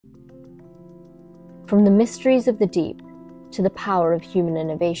From the mysteries of the deep to the power of human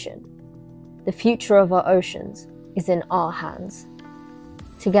innovation, the future of our oceans is in our hands.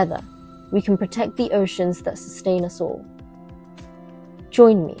 Together, we can protect the oceans that sustain us all.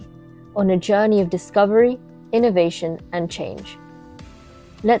 Join me on a journey of discovery, innovation, and change.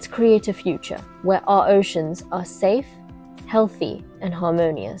 Let's create a future where our oceans are safe, healthy, and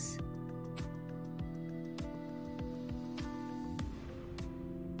harmonious.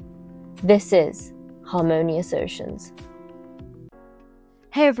 This is Harmonious Oceans.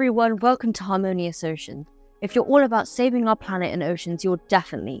 Hey everyone, welcome to Harmonious Oceans. If you're all about saving our planet and oceans, you're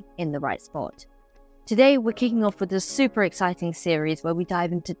definitely in the right spot. Today, we're kicking off with a super exciting series where we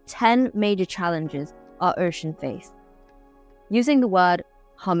dive into 10 major challenges our ocean face, using the word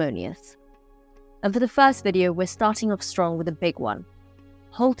harmonious. And for the first video, we're starting off strong with a big one: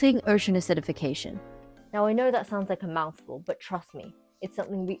 halting ocean acidification. Now, I know that sounds like a mouthful, but trust me, it's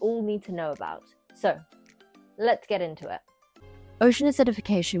something we all need to know about. So, let's get into it. Ocean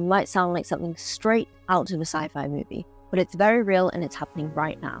acidification might sound like something straight out of a sci-fi movie, but it's very real and it's happening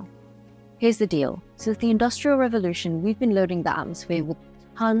right now. Here's the deal. Since the Industrial Revolution, we've been loading the atmosphere with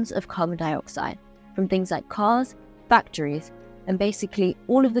tons of carbon dioxide from things like cars, factories, and basically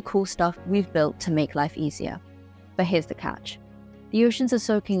all of the cool stuff we've built to make life easier. But here's the catch. The oceans are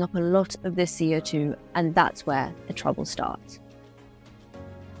soaking up a lot of this CO2, and that's where the trouble starts.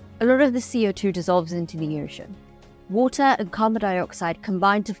 A lot of the CO2 dissolves into the ocean. Water and carbon dioxide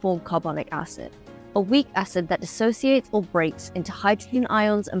combine to form carbonic acid, a weak acid that dissociates or breaks into hydrogen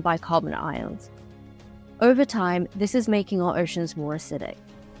ions and bicarbonate ions. Over time, this is making our oceans more acidic.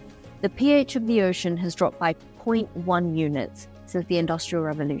 The pH of the ocean has dropped by 0.1 units since the Industrial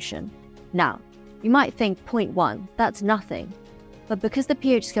Revolution. Now, you might think 0.1, that's nothing. But because the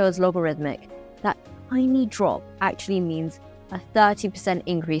pH scale is logarithmic, that tiny drop actually means a 30%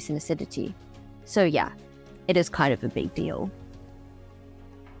 increase in acidity. So yeah, it is kind of a big deal.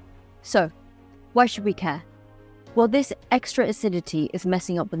 So, why should we care? Well, this extra acidity is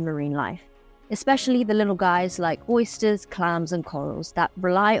messing up with marine life, especially the little guys like oysters, clams, and corals that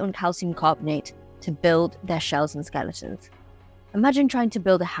rely on calcium carbonate to build their shells and skeletons. Imagine trying to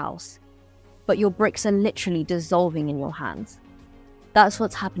build a house, but your bricks are literally dissolving in your hands. That's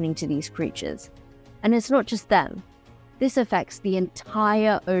what's happening to these creatures. And it's not just them. This affects the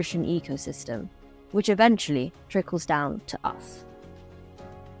entire ocean ecosystem, which eventually trickles down to us.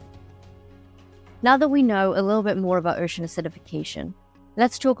 Now that we know a little bit more about ocean acidification,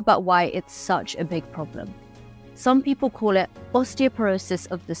 let's talk about why it's such a big problem. Some people call it osteoporosis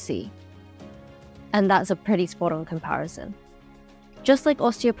of the sea. And that's a pretty spot-on comparison. Just like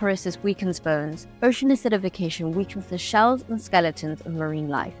osteoporosis weakens bones, ocean acidification weakens the shells and skeletons of marine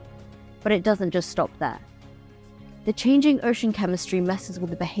life. But it doesn't just stop there. The changing ocean chemistry messes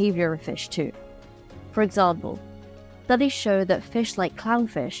with the behavior of fish too. For example, studies show that fish like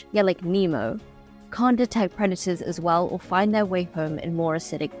clownfish, like Nemo, can't detect predators as well or find their way home in more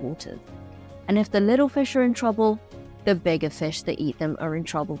acidic waters. And if the little fish are in trouble, the bigger fish that eat them are in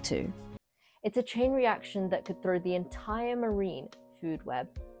trouble too. It's a chain reaction that could throw the entire marine food web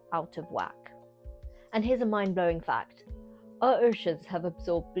out of whack. And here's a mind-blowing fact. Our oceans have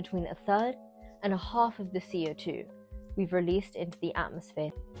absorbed between a third and a half of the CO2 we've released into the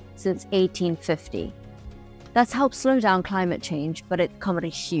atmosphere since 1850. That's helped slow down climate change, but it's come at a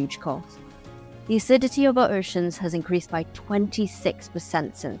huge cost. The acidity of our oceans has increased by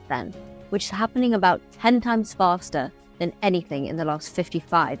 26% since then, which is happening about 10 times faster than anything in the last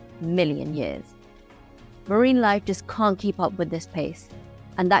 55 million years. Marine life just can't keep up with this pace,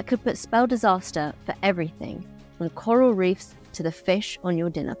 and that could spell disaster for everything, from coral reefs to the fish on your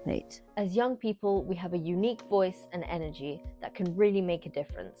dinner plate. As young people, we have a unique voice and energy that can really make a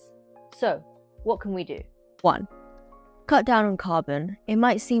difference. So, what can we do? 1. Cut down on carbon. It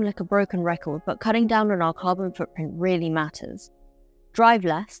might seem like a broken record, but cutting down on our carbon footprint really matters. Drive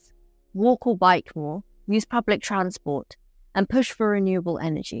less, walk or bike more, use public transport, and push for renewable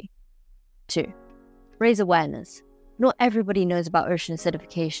energy. 2. Raise awareness. Not everybody knows about ocean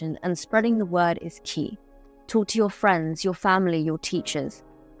acidification, and spreading the word is key. Talk to your friends, your family, your teachers.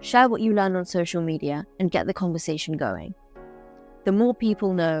 Share what you learn on social media and get the conversation going. The more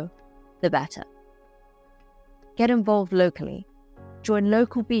people know, the better. Get involved locally. Join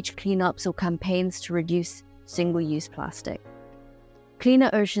local beach cleanups or campaigns to reduce single-use plastic.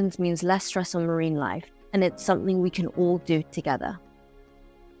 Cleaner oceans means less stress on marine life, and it's something we can all do together.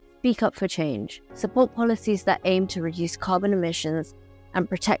 Speak up for change. Support policies that aim to reduce carbon emissions and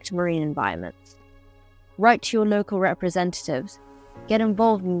protect marine environments. Write to your local representatives. Get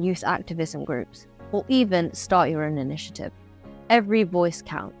involved in youth activism groups, or even start your own initiative. Every voice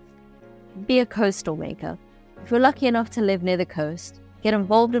counts. be a coastal maker. If you're lucky enough to live near the coast, get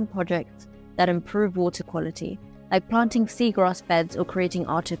involved in projects that improve water quality, like planting seagrass beds or creating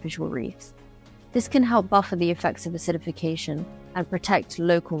artificial reefs. This can help buffer the effects of acidification and protect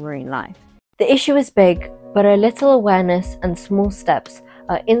local marine life. The issue is big, but a little awareness and small steps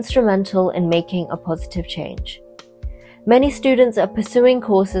are instrumental in making a positive change. Many students are pursuing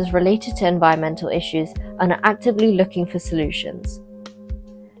courses related to environmental issues and are actively looking for solutions.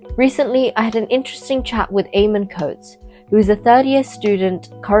 Recently, I had an interesting chat with Eamon Coates, who is a third-year student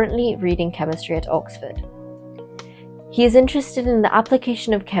currently reading chemistry at Oxford. He is interested in the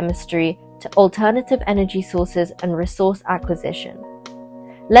application of chemistry to alternative energy sources and resource acquisition.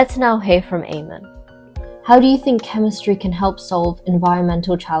 Let's now hear from Eamon. How do you think chemistry can help solve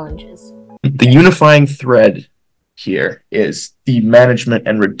environmental challenges? The unifying thread here is the management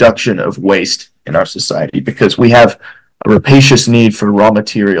and reduction of waste in our society, because we have a rapacious need for raw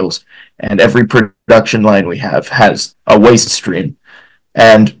materials, and every production line we have has a waste stream,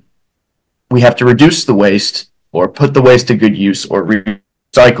 and we have to reduce the waste or put the waste to good use or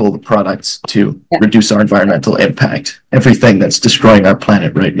recycle the products to reduce our environmental impact. Everything that's destroying our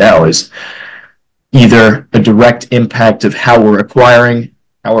planet right now is either a direct impact of how we're acquiring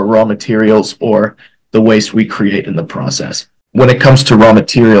our raw materials or the waste we create in the process. When it comes to raw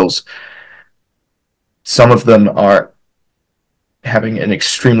materials, some of them are having an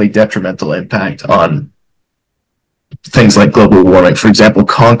extremely detrimental impact on things like global warming. For example,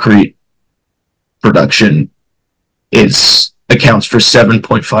 concrete production accounts for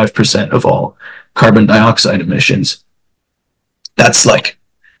 7.5% of all carbon dioxide emissions. That's like,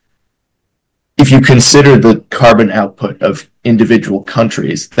 if you consider the carbon output of individual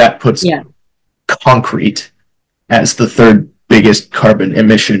countries, that puts concrete as the third biggest carbon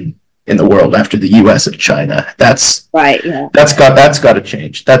emission in the world after the US and China. That's got to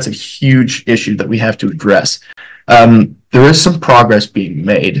change. That's a huge issue that we have to address. There is some progress being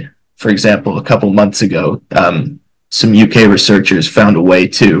made. For example, a couple months ago, some UK researchers found a way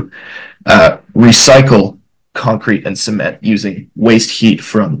to recycle concrete and cement using waste heat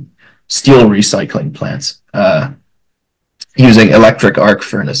from steel recycling plants, using electric arc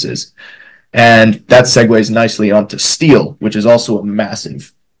furnaces. And that segues nicely onto steel, which is also a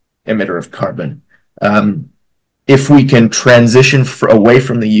massive emitter of carbon. If we can transition away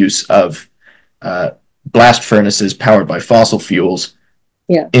from the use of blast furnaces powered by fossil fuels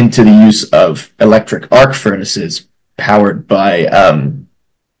into the use of electric arc furnaces powered by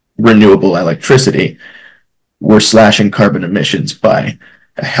renewable electricity, we're slashing carbon emissions by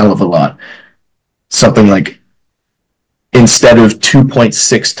a hell of a lot. Something like, instead of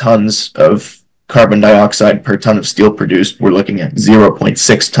 2.6 tons of carbon dioxide per ton of steel produced, we're looking at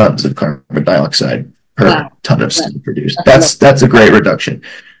 0.6 tons of carbon dioxide per ton of steel produced. That's a great reduction.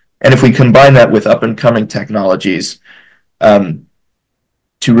 And if we combine that with up-and-coming technologies to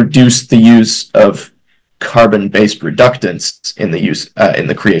reduce the use of carbon-based reductants in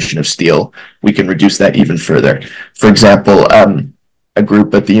the creation of steel, we can reduce that even further. For example, a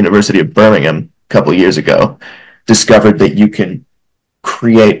group at the University of Birmingham a couple of years ago discovered that you can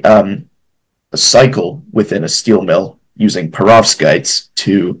create a cycle within a steel mill using perovskites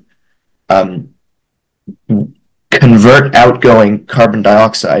to convert outgoing carbon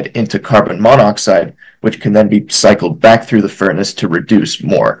dioxide into carbon monoxide, which can then be cycled back through the furnace to reduce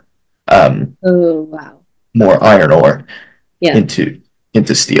more more iron ore into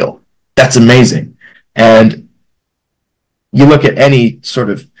steel. That's amazing. And you look at any sort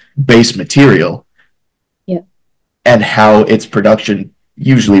of base material and how its production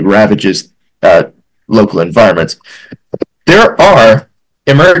usually ravages local environments. There are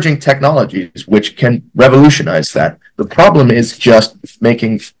emerging technologies which can revolutionize that. The problem is just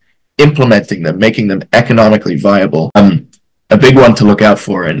implementing them, making them economically viable. A big one to look out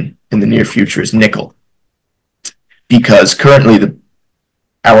for in the near future is nickel, because currently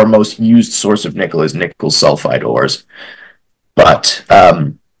our most used source of nickel is nickel sulfide ores. But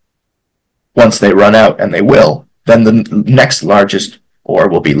once they run out, and they will, then the next largest ore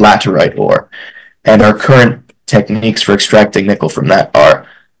will be laterite ore. And our current techniques for extracting nickel from that are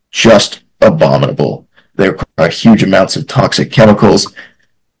just abominable. They require huge amounts of toxic chemicals,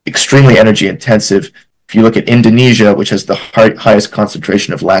 extremely energy intensive. If you look at Indonesia, which has the highest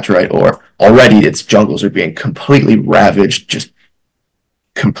concentration of laterite ore, already its jungles are being completely ravaged, just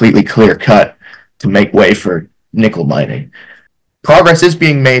completely clear cut to make way for nickel mining. Progress is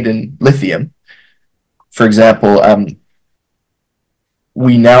being made in lithium. For example,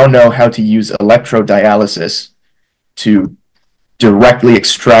 we now know how to use electrodialysis to directly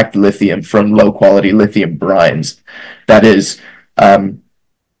extract lithium from low-quality lithium brines. That is,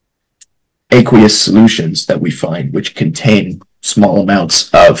 aqueous solutions that we find, which contain small amounts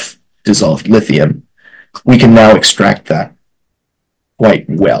of dissolved lithium, we can now extract that quite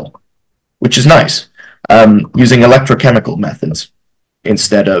well, which is nice, using electrochemical methods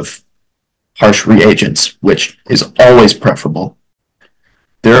instead of harsh reagents, which is always preferable.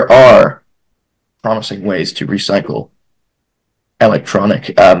 There are promising ways to recycle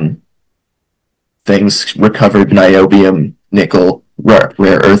electronic things, recovered niobium, nickel, rare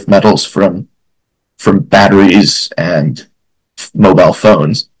earth metals from batteries and mobile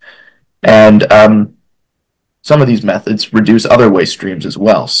phones. And some of these methods reduce other waste streams as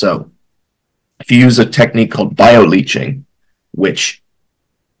well. So if you use a technique called bioleaching, which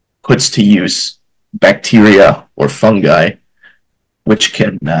puts to use bacteria or fungi, which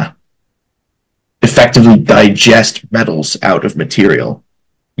can effectively digest metals out of material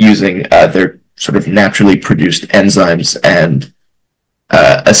using their sort of naturally produced enzymes and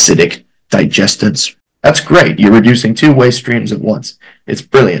acidic digestants. That's great. You're reducing two waste streams at once. It's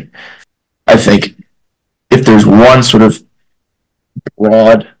brilliant. I think if there's one sort of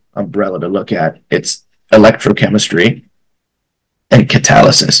broad umbrella to look at, it's electrochemistry and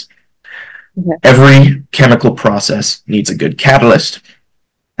catalysis. Okay. Every chemical process needs a good catalyst,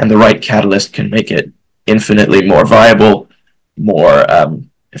 and the right catalyst can make it infinitely more viable, more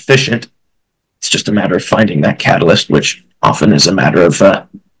efficient. It's just a matter of finding that catalyst, which often is a matter of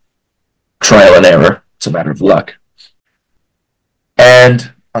trial and error. It's a matter of luck.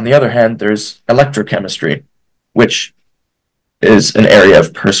 And on the other hand, there's electrochemistry, which is an area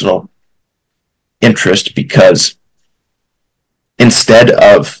of personal interest because instead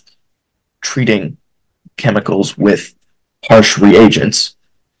of treating chemicals with harsh reagents,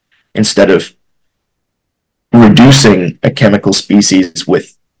 instead of reducing a chemical species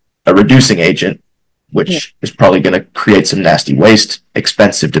with a reducing agent, which is probably going to create some nasty waste,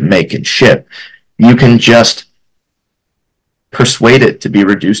 expensive to make and ship, you can just persuade it to be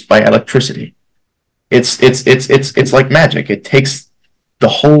reduced by electricity. It's like magic. It takes the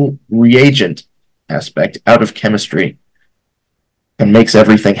whole reagent aspect out of chemistry and makes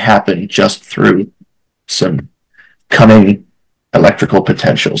everything happen just through some cunning electrical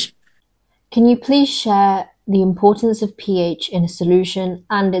potentials. Can you please share the importance of pH in a solution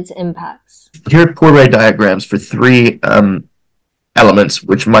and its impacts? Here are Poiret diagrams for three elements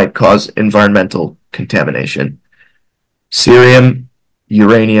which might cause environmental contamination: cerium,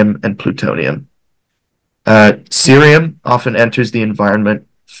 uranium, and plutonium. Cerium often enters the environment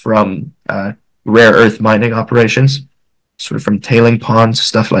from rare earth mining operations, sort of from tailing ponds,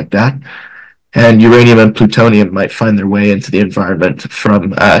 stuff like that. And uranium and plutonium might find their way into the environment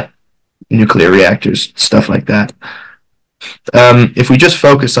from nuclear reactors, stuff like that. If we just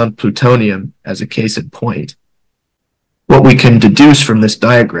focus on plutonium as a case in point, what we can deduce from this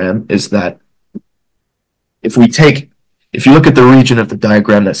diagram is that if you look at the region of the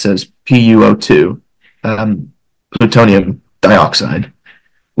diagram that says PuO2, plutonium dioxide,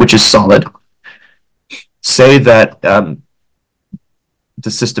 which is solid, say that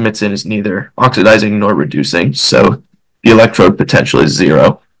the system it's in is neither oxidizing nor reducing, so the electrode potential is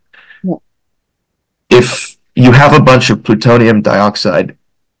zero. Yeah. If you have a bunch of plutonium dioxide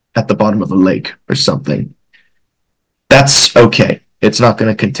at the bottom of a lake or something, that's okay. It's not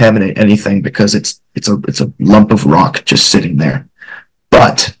going to contaminate anything because it's a lump of rock just sitting there.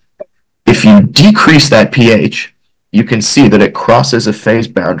 But if you decrease that pH, you can see that it crosses a phase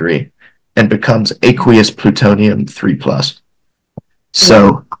boundary and becomes aqueous plutonium 3+.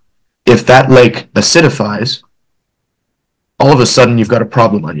 So if that lake acidifies, all of a sudden you've got a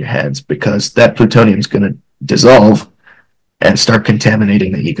problem on your hands because that plutonium is going to dissolve and start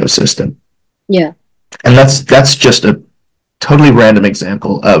contaminating the ecosystem. Yeah. And that's just a totally random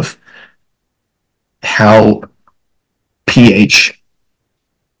example of how pH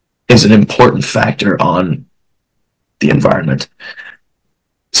is an important factor on the environment,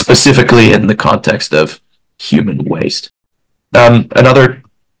 specifically in the context of human waste. Another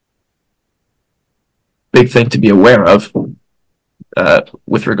big thing to be aware of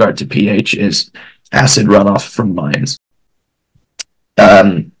with regard to pH is acid runoff from mines.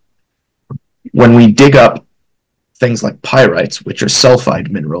 When we dig up things like pyrites, which are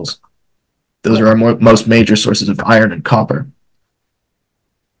sulfide minerals, those are our most major sources of iron and copper.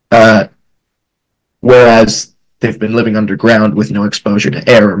 Whereas they've been living underground with no exposure to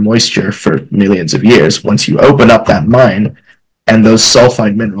air or moisture for millions of years. Once you open up that mine and those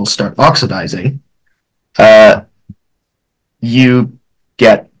sulfide minerals start oxidizing, you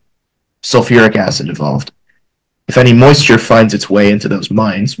get sulfuric acid involved. If any moisture finds its way into those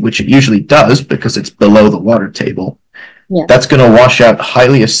mines, which it usually does because it's below the water table, Yeah. That's going to wash out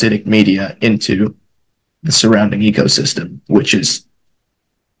highly acidic media into the surrounding ecosystem, which is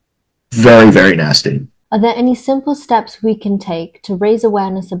very, very nasty. Are there any simple steps we can take to raise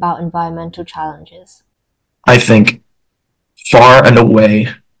awareness about environmental challenges? I think far and away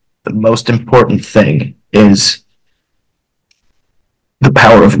the most important thing is the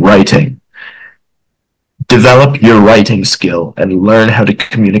power of writing. Develop your writing skill and learn how to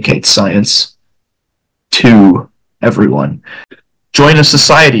communicate science to everyone. Join a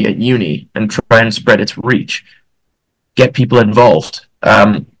society at uni and try and spread its reach. Get people involved.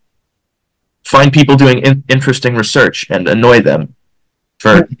 Find people doing interesting research and annoy them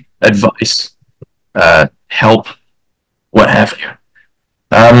for advice, help, what have you.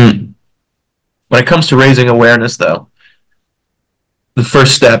 When it comes to raising awareness, though, the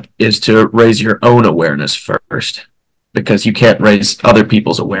first step is to raise your own awareness first, because you can't raise other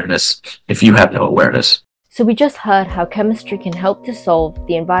people's awareness if you have no awareness. So we just heard how chemistry can help to solve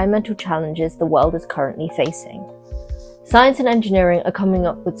the environmental challenges the world is currently facing. Science and engineering are coming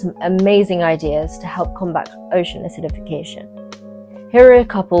up with some amazing ideas to help combat ocean acidification. Here are a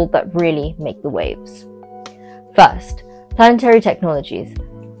couple that really make the waves. First, Planetary Technologies.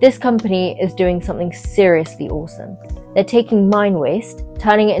 This company is doing something seriously awesome. They're taking mine waste,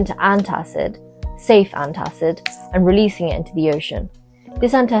 turning it into antacid, safe antacid, and releasing it into the ocean.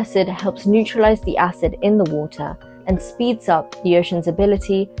 This antacid helps neutralize the acid in the water and speeds up the ocean's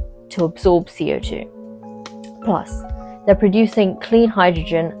ability to absorb CO2. Plus, they're producing clean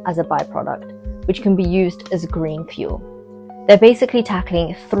hydrogen as a byproduct, which can be used as green fuel. They're basically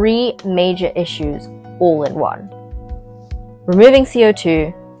tackling 3 major issues all in one: removing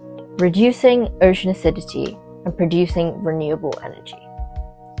CO2, reducing ocean acidity, and producing renewable energy.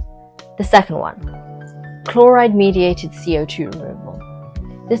 The second one, chloride-mediated CO2 removal.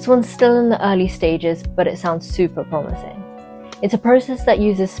 This one's still in the early stages, but it sounds super promising. It's a process that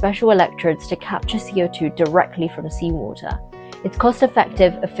uses special electrodes to capture CO2 directly from seawater. It's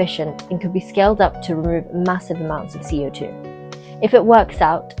cost-effective, efficient, and could be scaled up to remove massive amounts of CO2. If it works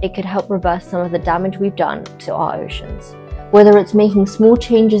out, it could help reverse some of the damage we've done to our oceans. Whether it's making small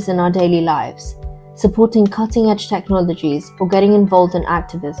changes in our daily lives, supporting cutting-edge technologies, or getting involved in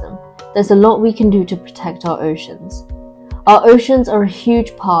activism, there's a lot we can do to protect our oceans. Our oceans are a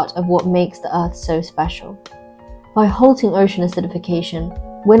huge part of what makes the Earth so special. By halting ocean acidification,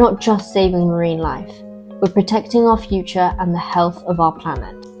 we're not just saving marine life, we're protecting our future and the health of our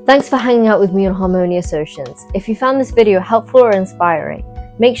planet. Thanks for hanging out with me on Harmonious Oceans. If you found this video helpful or inspiring,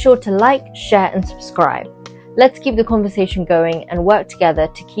 make sure to like, share, and subscribe. Let's keep the conversation going and work together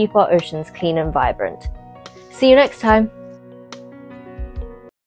to keep our oceans clean and vibrant. See you next time!